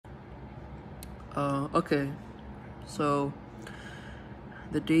Okay, so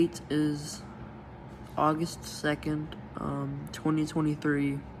the date is August 2nd,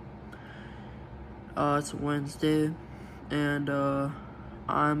 2023. It's a Wednesday, and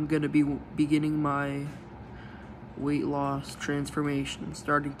I'm gonna be beginning my weight loss transformation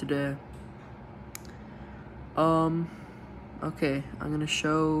starting today. Okay, I'm gonna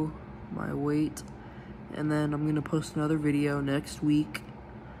show my weight, and then I'm gonna post another video next week,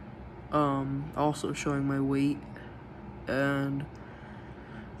 also showing my weight. And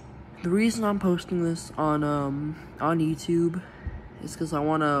the reason I'm posting this on YouTube is because I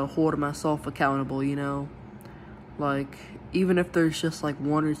want to hold myself accountable, you know? Like, even if there's just like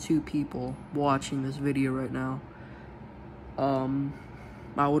 1 or 2 people watching this video right now,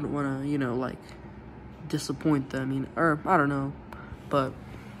 I wouldn't want to, you know, like, disappoint them, or I don't know, but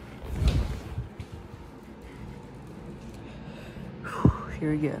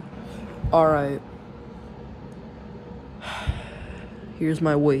here again. Alright, here's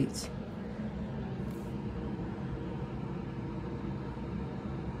my weight.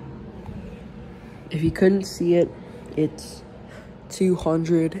 If you couldn't see it, it's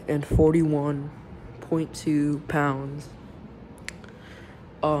 241.2 pounds.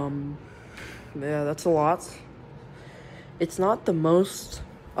 Yeah, that's a lot. It's not the most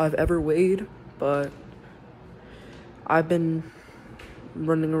I've ever weighed, but I've been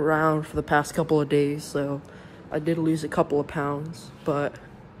running around for the past couple of days, so I did lose a couple of pounds. But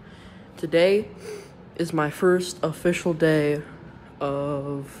today is my first official day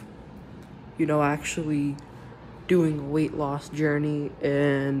of, you know, actually doing a weight loss journey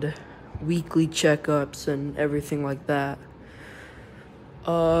and weekly checkups and everything like that.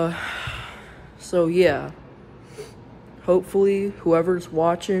 So yeah, hopefully whoever's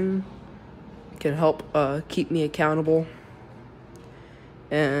watching can help keep me accountable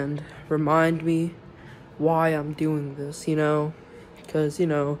and remind me why I'm doing this, you know, because, you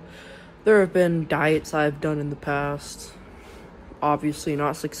know, there have been diets I've done in the past, obviously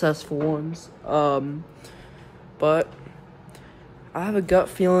not successful ones, but I have a gut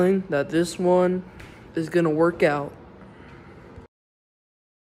feeling that this one is gonna work out.